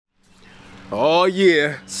Oh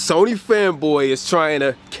yeah, Sony fanboy is trying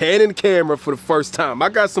a Canon camera for the first time. I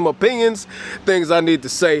got some opinions, things I need to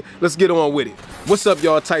say. Let's get on with it. What's up,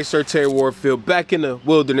 y'all? Tight Shirt Terry Warfield back in the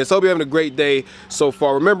wilderness. Hope you're having a great day so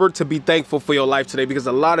far. Remember to be thankful for your life today because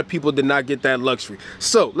a lot of people did not get that luxury.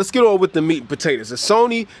 So let's get on with the meat and potatoes. A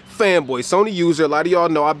Sony fanboy, Sony user. A lot of y'all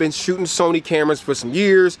know I've been shooting Sony cameras for some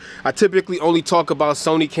years. I typically only talk about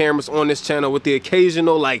Sony cameras on this channel with the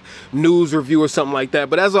occasional like news review or something like that.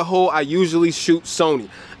 But as a whole, I usually shoot Sony.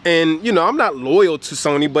 And you know, I'm not loyal to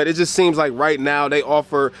Sony, but it just seems like right now they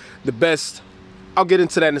offer the best. I'll get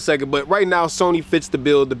into that in a second, but right now Sony fits the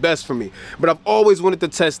bill the best for me. But I've always wanted to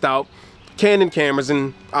test out Canon cameras,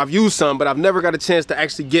 and I've used some, but I've never got a chance to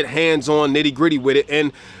actually get hands-on nitty-gritty with it.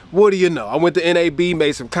 And what do you know, I went to NAB,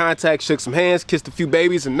 made some contacts, shook some hands, kissed a few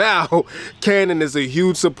babies, and now Canon is a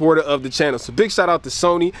huge supporter of the channel. So big shout out to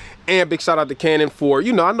Sony and big shout out to Canon for,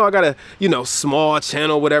 you know, I know I got a, you know, small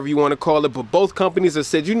channel, whatever you want to call it, but both companies have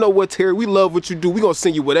said, you know what, Terry, we love what you do. We're going to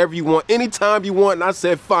send you whatever you want, anytime you want. And I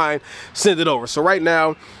said, fine, send it over. So right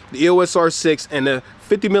now, the EOS R6 and the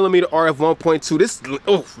 50mm RF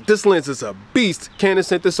 1.2. This lens is a beast. Canon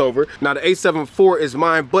sent this over. Now the A7IV is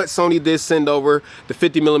mine, but Sony did send over the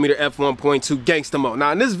 50mm f1.2 gangsta mode.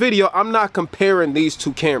 Now in this video, I'm not comparing these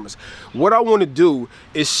two cameras. What I want to do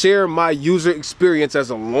is share my user experience as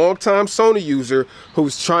a longtime Sony user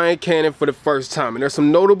who's trying Canon for the first time. And there's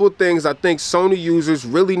some notable things I think Sony users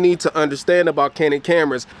really need to understand about Canon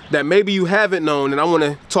cameras that maybe you haven't known, and I want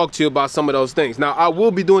to talk to you about some of those things. Now I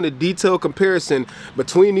will be doing a detailed comparison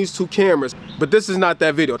between these two cameras, but this is not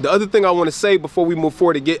that video. The other thing I want to say before we move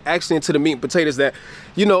forward to get actually into the meat and potatoes, that,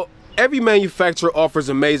 you know, every manufacturer offers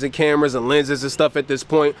amazing cameras and lenses and stuff at this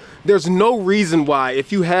point. There's no reason why,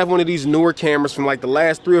 if you have one of these newer cameras from like the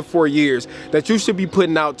last 3 or 4 years, that you should be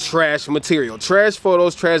putting out trash material, trash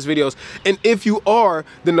photos, trash videos. And if you are,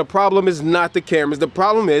 then the problem is not the cameras. The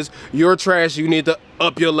problem is you're trash. You need to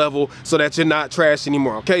up your level so that you're not trash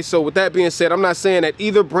anymore. Okay, so with that being said, I'm not saying that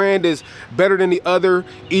either brand is better than the other.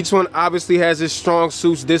 Each one obviously has its strong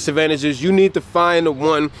suits, disadvantages. You need to find the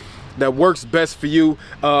one that works best for you.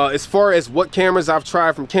 As far as what cameras I've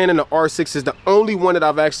tried from Canon, the R6 is the only one that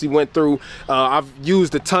I've actually went through. I've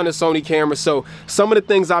used a ton of Sony cameras, so some of the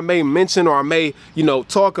things I may mention or I may, you know,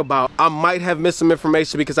 talk about, I might have missed some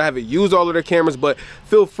information because I haven't used all of their cameras. But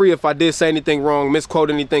feel free, if I did say anything wrong, misquote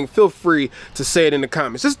anything, feel free to say it in the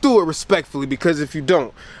comments. Just do it respectfully, because if you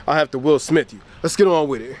don't, I'll have to Will Smith you. Let's get on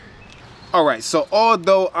with it. Alright, so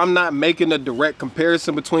although I'm not making a direct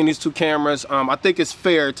comparison between these two cameras, I think it's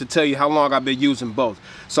fair to tell you how long I've been using both.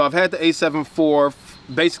 So I've had the A7IV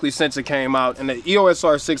basically since it came out, and the EOS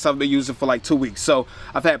R6 I've been using for like 2 weeks. So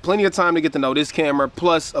I've had plenty of time to get to know this camera,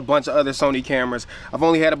 plus a bunch of other Sony cameras. I've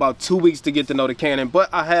only had about 2 weeks to get to know the Canon, but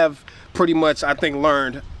I have pretty much, I think,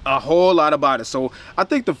 learned a whole lot about it. So I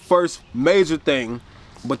think the first major thing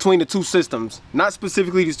between the two systems, not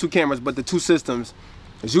specifically these two cameras, but the two systems,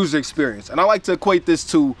 is user experience. And I like to equate this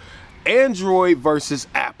to Android versus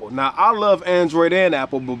Apple. Now, I love Android and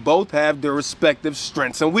Apple, but both have their respective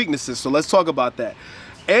strengths and weaknesses. So let's talk about that.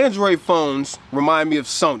 Android phones remind me of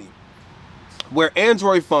Sony, where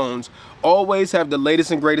Android phones always have the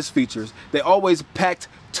latest and greatest features. They always packed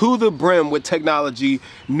to the brim with technology,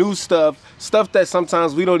 new stuff that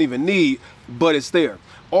sometimes we don't even need, but it's there.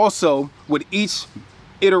 Also, with each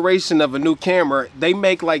iteration of a new camera, they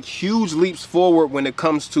make like huge leaps forward when it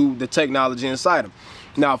comes to the technology inside them.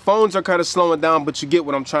 Now, phones are kind of slowing down, but you get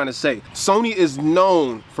what I'm trying to say. Sony is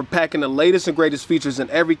known for packing the latest and greatest features in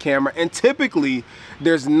every camera, and typically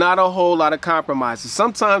there's not a whole lot of compromises.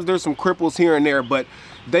 Sometimes there's some cripples here and there, but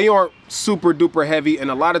they aren't super duper heavy,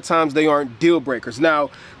 and a lot of times they aren't deal breakers.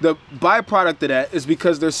 Now, the byproduct of that is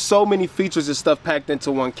because there's so many features and stuff packed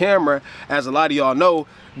into one camera, as a lot of y'all know,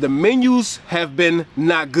 the menus have been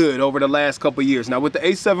not good over the last couple years. Now with the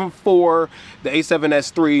A7IV, the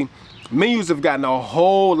A7S III, menus have gotten a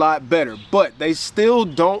whole lot better, but they still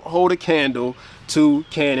don't hold a candle to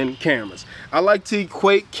Canon cameras. I like to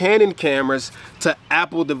equate Canon cameras to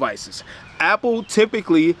Apple devices. Apple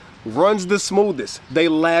typically runs the smoothest. They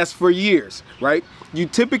last for years, right? You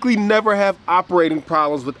typically never have operating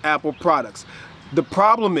problems with Apple products. The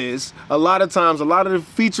problem is, a lot of times, a lot of the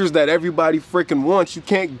features that everybody freaking wants, you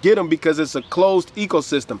can't get them because it's a closed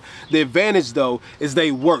ecosystem. The advantage, though, is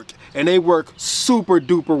they work, and they work super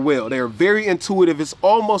duper well. They're very intuitive. It's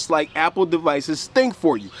almost like Apple devices think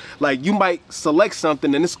for you. Like, you might select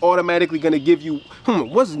something, and it's automatically going to give you,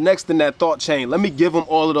 what's next in that thought chain? Let me give them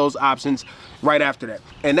all of those options. right after that.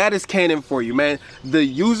 And that is Canon for you, man. The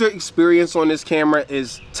user experience on this camera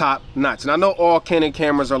is top notch. And I know all Canon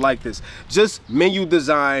cameras are like this. Just menu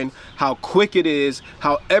design, how quick it is,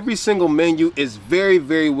 how every single menu is very,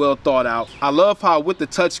 very well thought out. I love how with the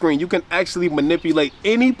touchscreen, you can actually manipulate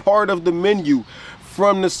any part of the menu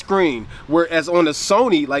from the screen, whereas on the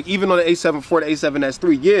Sony, like even on the A7IV, the A7S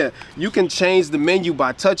III, yeah, you can change the menu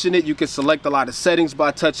by touching it. You can select a lot of settings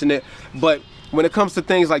by touching it, but when it comes to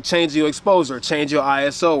things like changing your exposure, change your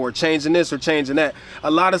ISO, or changing this or changing that, a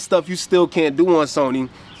lot of stuff you still can't do on Sony,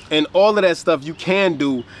 and all of that stuff you can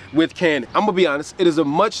do with Canon. I'm gonna be honest, it is a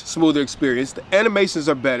much smoother experience. The animations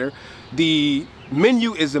are better. The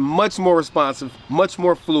menu is much more responsive, much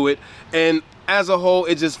more fluid, and as a whole,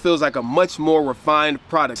 it just feels like a much more refined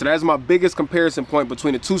product. So that's my biggest comparison point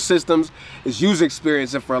between the two systems, is user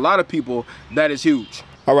experience, and for a lot of people, that is huge.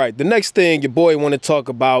 All right, the next thing your boy want to talk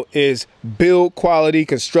about is build quality,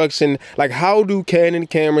 construction. Like, how do Canon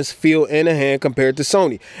cameras feel in the hand compared to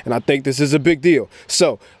Sony? And I think this is a big deal.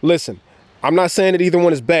 So listen, I'm not saying that either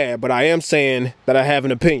one is bad, but I am saying that I have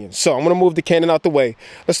an opinion. So I'm gonna move the Canon out the way.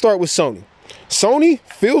 Let's start with Sony. Sony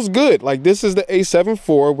feels good. Like, this is the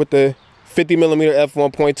A7IV with the 50mm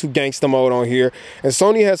f1.2 gangsta mode on here, and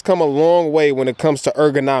Sony has come a long way when it comes to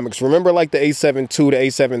ergonomics. Remember, like the A7 II, the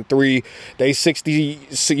A7 III, the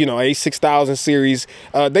A60, you know, A6000 series,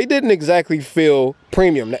 they didn't exactly feel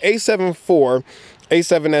premium. The A7 IV,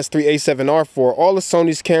 A7S III, A7R4, all of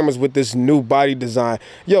Sony's cameras with this new body design,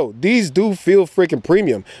 yo, these do feel freaking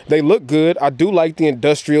premium. They look good. I do like the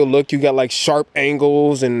industrial look. You got like sharp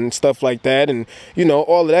angles and stuff like that, and you know,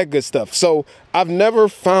 all of that good stuff. So I've never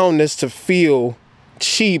found this to feel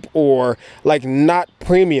cheap or like not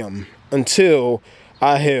premium until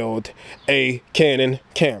I held a Canon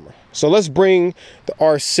camera. So let's bring the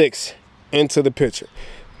R6 into the picture.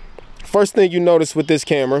 First thing you notice with this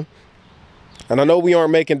camera, and I know we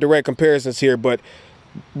aren't making direct comparisons here, but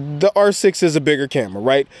the R6 is a bigger camera,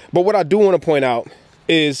 right? But what I do want to point out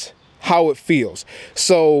is how it feels.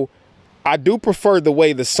 So I do prefer the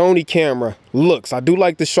way the Sony camera looks. I do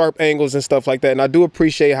like the sharp angles and stuff like that, and I do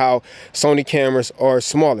appreciate how Sony cameras are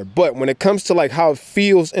smaller. But when it comes to like how it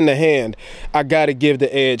feels in the hand, I gotta give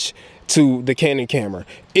the edge to the Canon camera.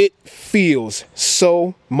 It feels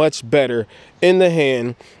so much better in the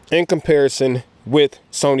hand in comparison with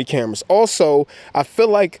Sony cameras. Also, I feel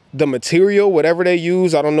like the material, whatever they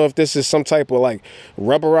use, I don't know if this is some type of like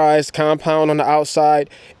rubberized compound on the outside,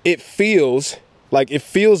 it feels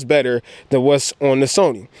better than what's on the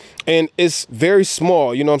Sony. And it's very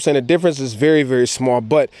small, you know what I'm saying? The difference is very, very small,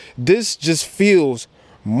 but this just feels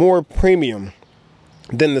more premium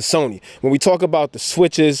than the Sony. When we talk about the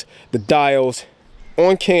switches, the dials,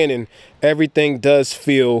 on Canon, everything does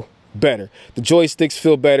feel better. The joysticks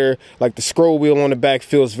feel better. Like the scroll wheel on the back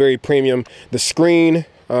feels very premium. The screen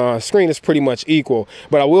is pretty much equal.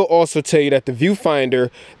 But I will also tell you that the viewfinder,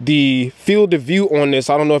 the field of view on this,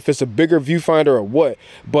 I don't know if it's a bigger viewfinder or what,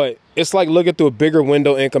 but it's like looking through a bigger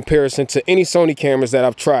window in comparison to any Sony cameras that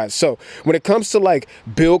I've tried. So when it comes to like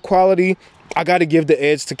build quality, I got to give the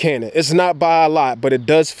edge to Canon. It's not by a lot, but it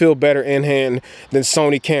does feel better in hand than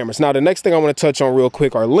Sony cameras. Now, the next thing I want to touch on real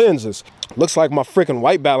quick are lenses. Looks like my freaking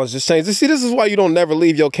white balance just changed. See, this is why you don't never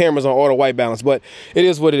leave your cameras on auto white balance, but it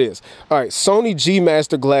is what it is. All right, Sony G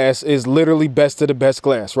Master glass is literally best of the best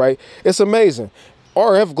glass, right? It's amazing.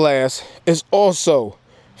 RF glass is also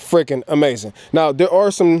freaking amazing. Now, there are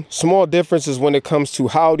some small differences when it comes to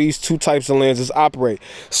how these two types of lenses operate.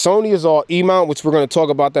 Sony is all E-mount, which we're going to talk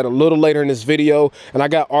about that a little later in this video, and I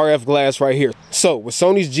got RF glass right here. So with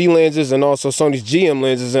Sony's G lenses and also Sony's GM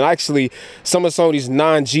lenses, and actually some of Sony's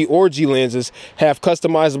non-G or G lenses have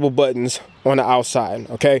customizable buttons on the outside.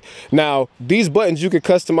 Okay, now these buttons you could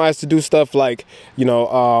customize to do stuff like, you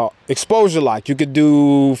know, exposure lock, you could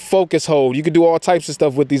do focus hold, you could do all types of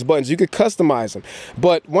stuff with these buttons. You could customize them.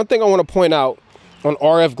 But one thing I want to point out on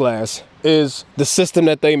RF glass is the system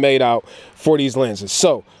that they made out for these lenses.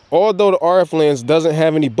 So although the RF lens doesn't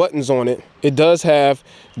have any buttons on it, it does have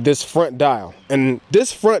this front dial. And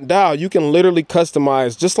this front dial you can literally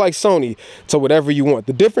customize just like Sony to whatever you want.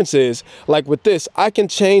 The difference is, like with this, I can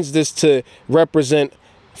change this to represent,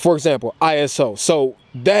 for example, ISO. So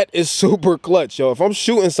that is super clutch, yo. If I'm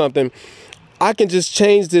shooting something, I can just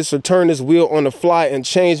change this or turn this wheel on the fly and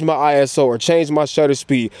change my ISO or change my shutter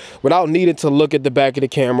speed without needing to look at the back of the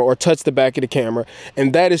camera or touch the back of the camera.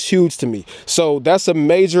 And that is huge to me. So that's a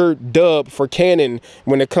major dub for Canon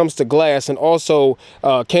when it comes to glass. And also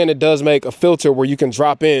Canon does make a filter where you can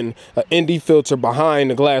drop in an ND filter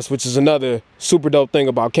behind the glass, which is another super dope thing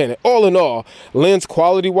about Canon. All in all, lens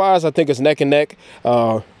quality wise, I think it's neck and neck.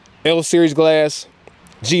 L series glass,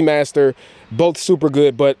 G Master, both super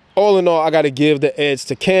good. But all in all, I got to give the edge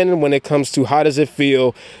to Canon when it comes to how does it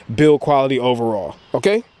feel, build quality overall.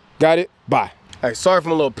 Okay, got it. Bye. Hey, sorry if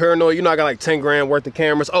I'm a little paranoid. You know, I got like 10 grand worth of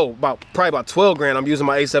cameras. Oh, probably about 12 grand. I'm using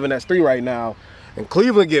my A7IV right now. And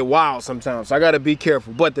Cleveland get wild sometimes, so I gotta be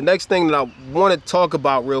careful. But the next thing that I wanna talk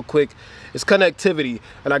about real quick is connectivity.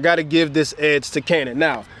 And I gotta give this edge to Canon.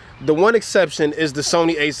 Now, the one exception is the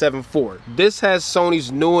Sony A7IV. This has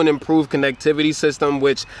Sony's new and improved connectivity system,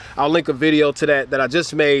 which I'll link a video to that I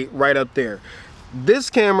just made right up there. This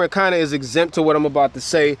camera kind of is exempt to what I'm about to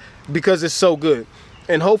say because it's so good.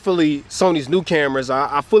 And hopefully Sony's new cameras,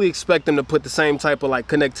 I fully expect them to put the same type of like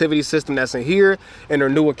connectivity system that's in here in their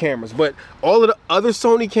newer cameras. But all of the other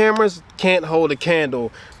Sony cameras can't hold a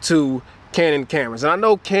candle to Canon cameras. And I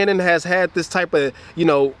know Canon has had this type of, you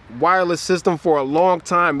know, wireless system for a long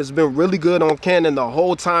time. It's been really good on Canon the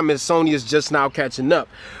whole time, and Sony is just now catching up.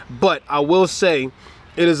 But I will say,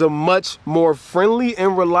 it is a much more friendly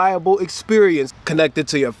and reliable experience connected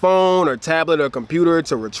to your phone or tablet or computer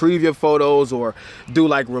to retrieve your photos or do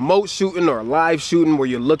like remote shooting or live shooting where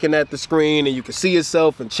you're looking at the screen and you can see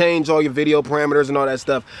yourself and change all your video parameters and all that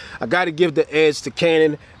stuff. I got to give the edge to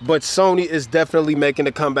Canon, but Sony is definitely making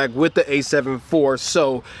a comeback with the A7 IV.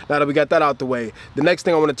 So now that we got that out the way, the next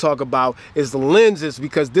thing I want to talk about is the lenses,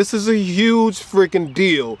 because this is a huge freaking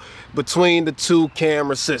deal between the two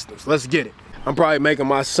camera systems. Let's get it. I'm probably making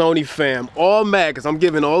my Sony fam all mad because I'm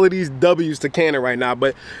giving all of these W's to Canon right now,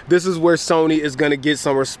 but this is where Sony is going to get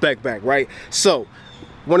some respect back, right? So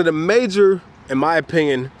one of the major, in my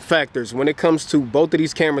opinion, factors when it comes to both of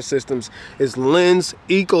these camera systems is lens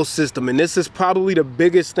ecosystem. And this is probably the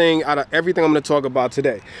biggest thing out of everything I'm going to talk about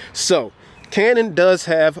today. So Canon does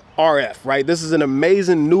have RF, right? This is an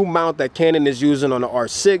amazing new mount that Canon is using on the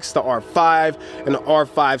R6, the R5, and the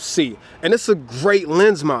R5C. And it's a great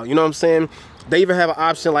lens mount, you know what I'm saying? They even have an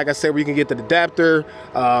option, like I said, where you can get the adapter,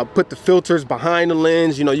 put the filters behind the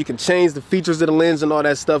lens. You know, you can change the features of the lens and all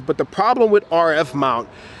that stuff. But the problem with RF mount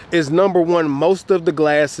is, number one, most of the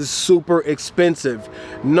glass is super expensive.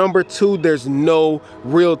 Number two, there's no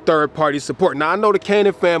real third-party support. Now, I know the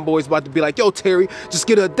Canon fanboys about to be like, yo, Terry, just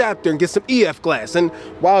get an adapter and get some EF glass. And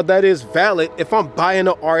while that is valid, if I'm buying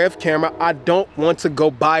an RF camera, I don't want to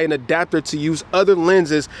go buy an adapter to use other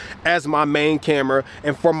lenses as my main camera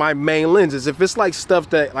and for my main lenses. If it's like stuff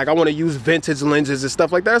that, like, I want to use vintage lenses and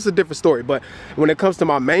stuff like that, that's a different story. But when it comes to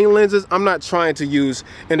my main lenses, I'm not trying to use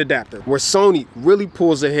an adapter. Where Sony really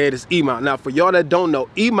pulls ahead is E-mount. Now, for y'all that don't know,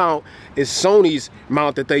 E-mount is Sony's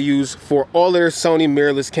mount that they use for all their Sony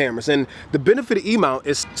mirrorless cameras. And the benefit of E-mount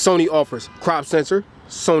is Sony offers crop sensor,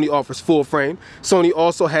 Sony offers full frame, Sony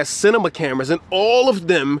also has cinema cameras, and all of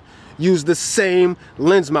them use the same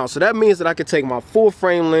lens mount. So that means that I could take my full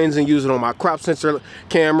frame lens and use it on my crop sensor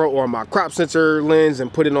camera, or my crop sensor lens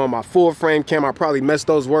and put it on my full frame camera. I probably messed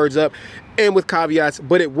those words up and with caveats,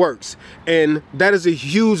 but it works. And that is a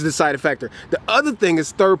huge deciding factor. The other thing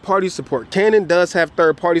is third-party support. Canon does have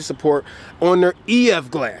third-party support on their EF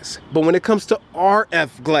glass, but when it comes to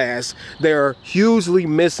RF glass, they're hugely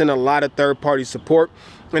missing a lot of third-party support.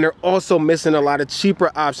 And they're also missing a lot of cheaper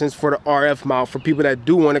options for the RF mount for people that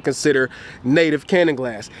do want to consider native Canon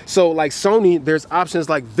glass. So like Sony, there's options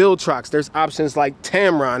like Viltrox, there's options like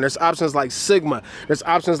Tamron, there's options like Sigma, there's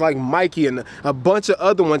options like Mikey, and a bunch of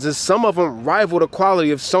other ones, and some of them rival the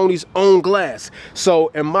quality of Sony's own glass. So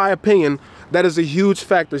in my opinion, that is a huge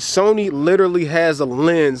factor. Sony literally has a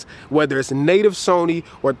lens, whether it's native Sony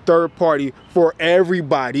or third party, for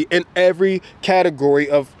everybody in every category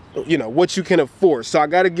of, you know, what you can afford. So I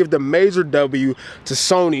got to give the major W to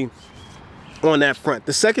Sony on that front.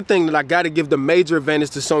 The second thing that I got to give the major advantage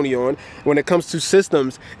to Sony on when it comes to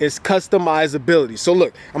systems is customizability. So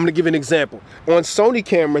look, I'm going to give you an example. On Sony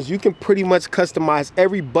cameras, you can pretty much customize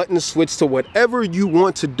every button switch to whatever you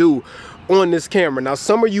want to do on this camera. Now,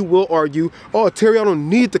 some of you will argue, oh, Terry, I don't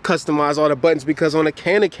need to customize all the buttons because on a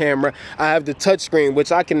Canon camera, I have the touchscreen,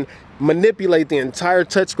 which I can manipulate the entire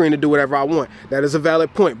touchscreen to do whatever I want. That is a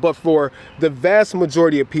valid point. But for the vast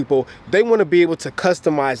majority of people, they want to be able to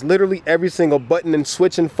customize literally every single button and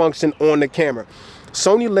switching function on the camera.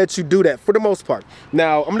 Sony lets you do that for the most part.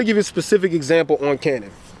 Now, I'm going to give you a specific example on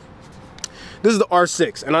Canon. This is the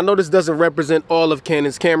R6, and I know this doesn't represent all of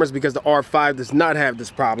Canon's cameras because the R5 does not have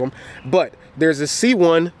this problem, but there's a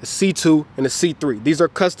C1, a C2, and a C3. These are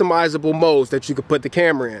customizable modes that you could put the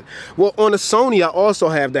camera in. Well, on the Sony, I also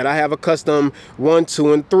have that. I have a custom 1,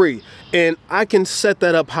 2, and 3, and I can set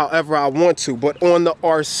that up however I want to, but on the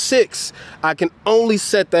R6, I can only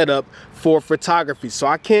set that up for photography. So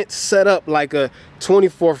I can't set up like a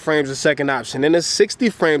 24 frames a second option and a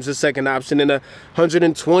 60 frames a second option and a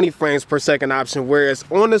 120 frames per second option, whereas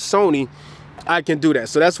on the Sony I can do that.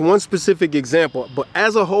 So that's one specific example, but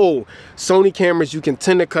as a whole, Sony cameras you can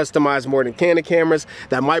tend to customize more than Canon cameras.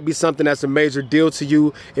 That might be something that's a major deal to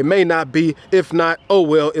you. It may not be. If not, oh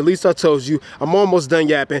well, at least I told you. I'm almost done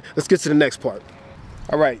yapping. Let's get to the next part.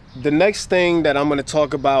 All right, the next thing that I'm going to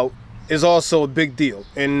talk about is also a big deal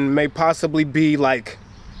and may possibly be like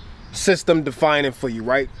system defining for you,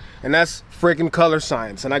 right? And that's freaking color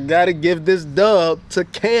science. And I gotta give this dub to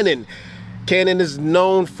Canon. Canon is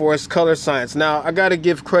known for its color science. Now, I gotta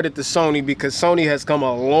give credit to Sony because Sony has come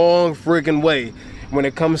a long freaking way when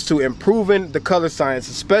it comes to improving the color science,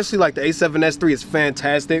 especially like the A7S III is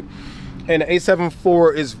fantastic. And the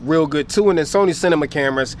A7IV is real good too. And then Sony cinema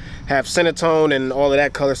cameras have Cinetone and all of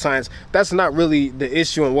that color science. That's not really the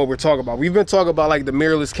issue in what we're talking about. We've been talking about like the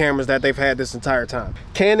mirrorless cameras that they've had this entire time.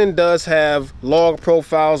 Canon does have log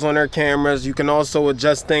profiles on their cameras. You can also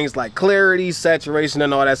adjust things like clarity, saturation,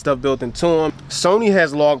 and all that stuff built into them. Sony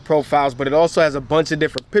has log profiles, but it also has a bunch of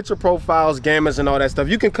different picture profiles, gammas, and all that stuff.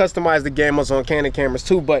 You can customize the gammas on Canon cameras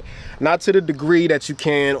too, but not to the degree that you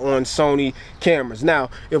can on Sony cameras.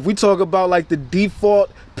 Now, if we talk about like the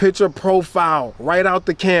default picture profile right out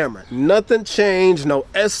the camera, nothing changed, no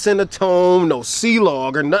S-Cinetone, no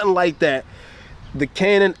C-Log or nothing like that. The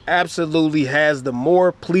Canon absolutely has the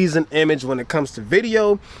more pleasing image when it comes to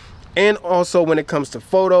video and also when it comes to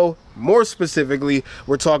photo. More specifically,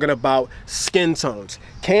 we're talking about skin tones.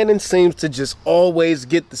 Canon seems to just always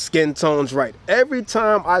get the skin tones right. Every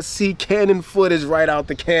time I see Canon footage right out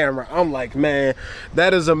the camera, I'm like, man,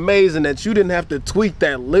 that is amazing that you didn't have to tweak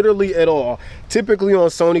that literally at all. Typically on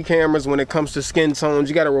Sony cameras, when it comes to skin tones,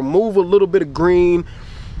 you got to remove a little bit of green.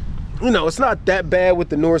 You know, it's not that bad with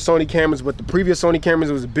the newer Sony cameras, but the previous Sony cameras,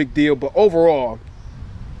 it was a big deal. But overall,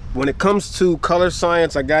 when it comes to color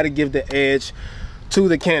science, I got to give the edge to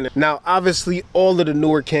the Canon. Now, obviously, all of the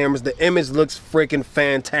newer cameras, the image looks freaking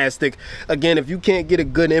fantastic. Again, if you can't get a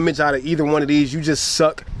good image out of either one of these, you just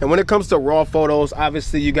suck. And when it comes to raw photos,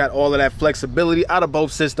 obviously, you got all of that flexibility out of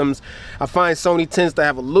both systems. I find Sony tends to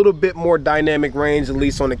have a little bit more dynamic range, at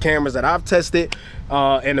least on the cameras that I've tested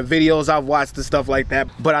and the videos I've watched and stuff like that.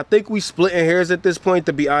 But I think we splitting hairs at this point,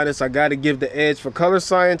 to be honest. I got to give the edge for color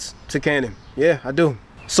science to Canon. Yeah, I do.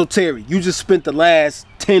 So Terry, you just spent the last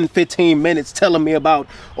 10-15 minutes telling me about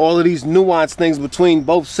all of these nuanced things between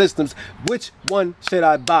both systems. Which one should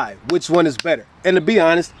I buy? Which one is better? And to be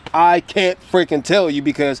honest, I can't freaking tell you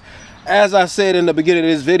because, as I said in the beginning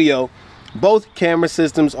of this video, both camera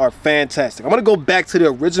systems are fantastic. I'm gonna go back to the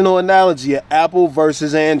original analogy of Apple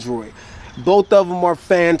versus Android. Both of them are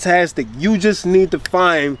fantastic. You just need to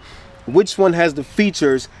find which one has the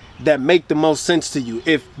features that make the most sense to you.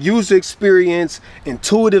 If user experience,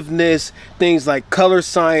 intuitiveness, things like color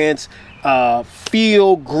science,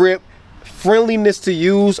 feel, grip, friendliness to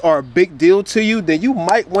use are a big deal to you, then you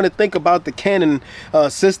might want to think about the Canon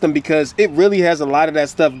system because it really has a lot of that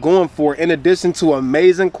stuff going for it, in addition to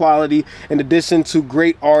amazing quality, in addition to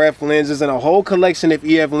great RF lenses and a whole collection of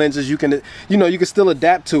EF lenses you can still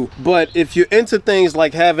adapt to. But if you're into things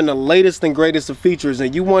like having the latest and greatest of features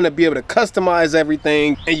and you want to be able to customize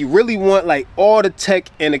everything and you really want like all the tech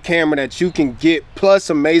in the camera that you can get, plus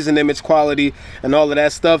amazing image quality and all of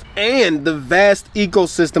that stuff, and the vast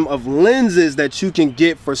ecosystem of lenses that you can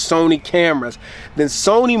get for Sony cameras, then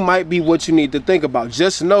Sony might be what you need to think about.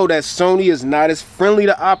 Just know that Sony is not as friendly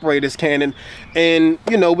to operate as Canon, and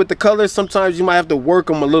you know, with the colors, sometimes you might have to work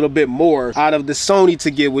them a little bit more out of the Sony to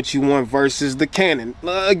get what you want versus the Canon.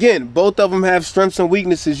 Again, both of them have strengths and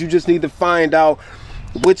weaknesses. You just need to find out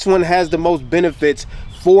which one has the most benefits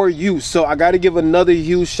for you. So I got to give another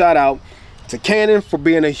huge shout out to Canon for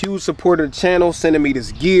being a huge supporter of the channel, sending me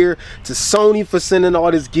this gear, to Sony for sending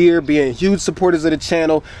all this gear, being huge supporters of the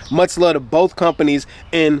channel. Much love to both companies,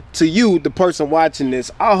 and to you, the person watching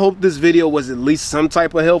this. I hope this video was at least some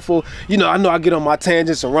type of helpful. You know, I know I get on my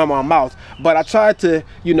tangents and run my mouth, but I tried to,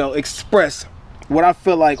 you know, express what I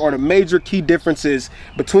feel like are the major key differences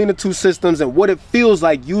between the two systems and what it feels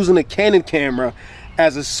like using a Canon camera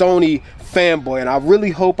as a Sony fanboy. And I really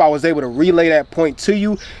hope I was able to relay that point to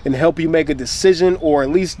you and help you make a decision, or at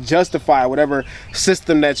least justify whatever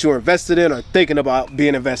system that you're invested in or thinking about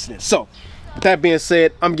being invested in. So with that being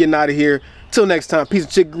said, I'm getting out of here. Till next time, peace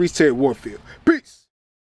and chicken grease, Terry Warfield. Peace.